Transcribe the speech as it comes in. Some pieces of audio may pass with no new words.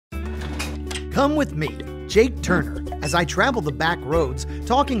Come with me, Jake Turner, as I travel the back roads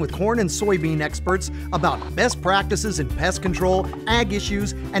talking with corn and soybean experts about best practices in pest control, ag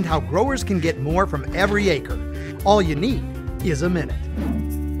issues, and how growers can get more from every acre. All you need is a minute.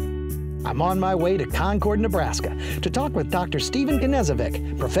 I'm on my way to Concord, Nebraska to talk with Dr. Stephen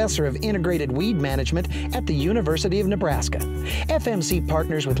Knezevic, Professor of Integrated Weed Management at the University of Nebraska. FMC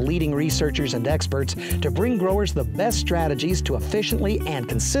partners with leading researchers and experts to bring growers the best strategies to efficiently and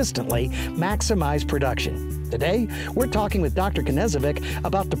consistently maximize production. Today, we're talking with Dr. Knezevic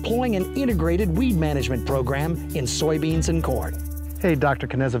about deploying an integrated weed management program in soybeans and corn. Hey, Dr.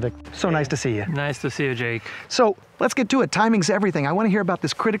 Knezevic, so nice to see you. Nice to see you, Jake. So let's get to it. Timing's everything. I want to hear about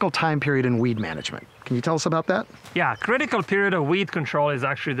this critical time period in weed management. Can you tell us about that? Yeah, critical period of weed control is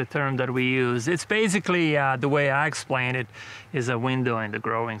actually the term that we use. It's basically, the way I explain it, is a window in the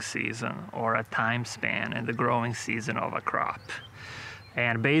growing season or a time span in the growing season of a crop.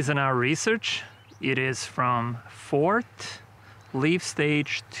 And based on our research, it is from 4th leaf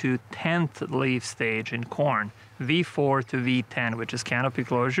stage to 10th leaf stage in corn. V4 to V10, which is canopy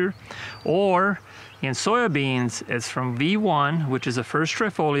closure, or in soybeans, it's from V1, which is the first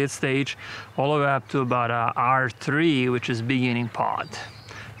trifoliate stage, all the way up to about R3, which is beginning pod,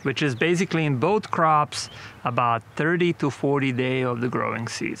 which is basically in both crops about 30 to 40 days of the growing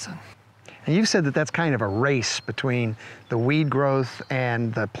season. And you've said that that's kind of a race between the weed growth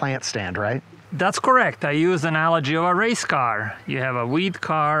and the plant stand, right? That's correct. I use the analogy of a race car. You have a weed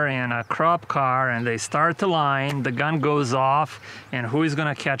car and a crop car, and they start the line, the gun goes off, and who is going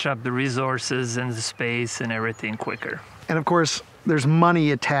to catch up the resources and the space and everything quicker? And of course, there's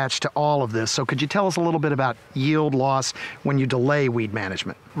money attached to all of this. So could you tell us a little bit about yield loss when you delay weed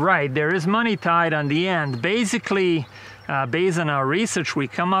management? Right, there is money tied on the end. Basically, based on our research, we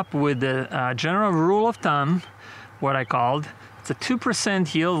come up with the general rule of thumb, what I called. It's a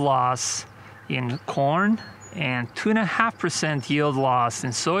 2% yield loss in corn and 2.5% yield loss in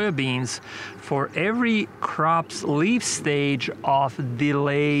soybeans for every crop's leaf stage of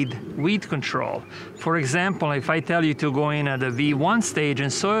delayed weed control. For example, if I tell you to go in at the V1 stage in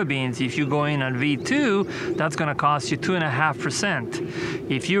soybeans, if you go in at V2, that's going to cost you 2.5%.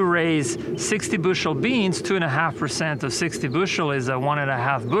 If you raise 60 bushel beans, 2.5% of 60 bushel is a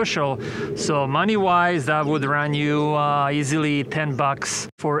 1.5 bushel. So money-wise, that would run you easily $10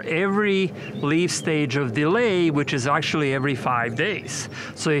 for every leaf stage of delay, which is actually every 5 days.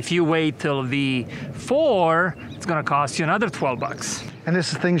 So if you wait till V4, it's going to cost you another $12. And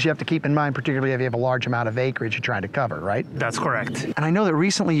this is things you have to keep in mind, particularly if you have a large amount of acreage you're trying to cover, right? That's correct. And I know that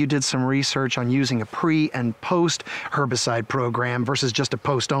recently you did some research on using a pre and post herbicide program versus just a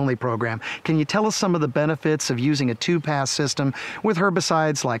post-only program. Can you tell us some of the benefits of using a two-pass system with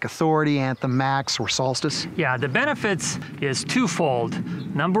herbicides like Authority, Anthem Max, or Solstice? Yeah, the benefits is twofold.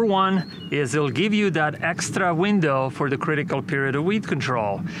 Number one is it'll give you that extra window for the critical period of weed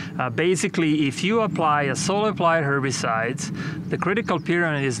control. Basically, if you apply a sole-applied herbicides, the critical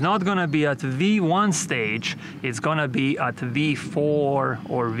period is not going to be at V1 stage, it's going to be at V4 or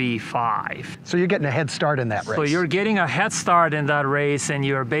V5. So you're getting a head start in that race. So you're getting a head start in that race, and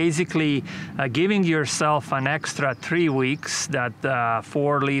you're basically giving yourself an extra 3 weeks. That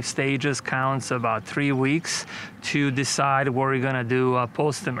 4 leaf stages counts about 3 weeks to decide what you're going to do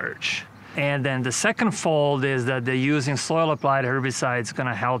post-emerge. And then the second fold is that the using soil-applied herbicides is going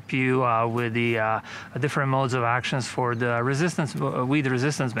to help you with the different modes of actions for the weed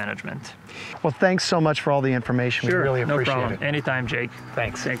resistance management. Well, thanks so much for all the information. Sure, we really no appreciate problem. it. Anytime, Jake.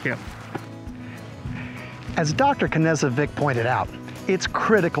 Thanks. Thank you. As Dr. Knezevic pointed out, it's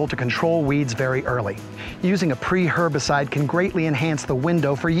critical to control weeds very early. Using a pre-herbicide can greatly enhance the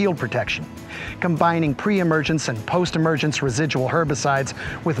window for yield protection. Combining pre-emergence and post-emergence residual herbicides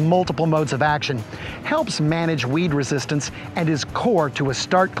with multiple modes of action helps manage weed resistance and is core to a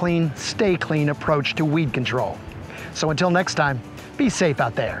start clean, stay clean approach to weed control. So until next time, be safe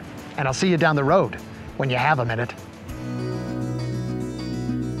out there, and I'll see you down the road when you have a minute.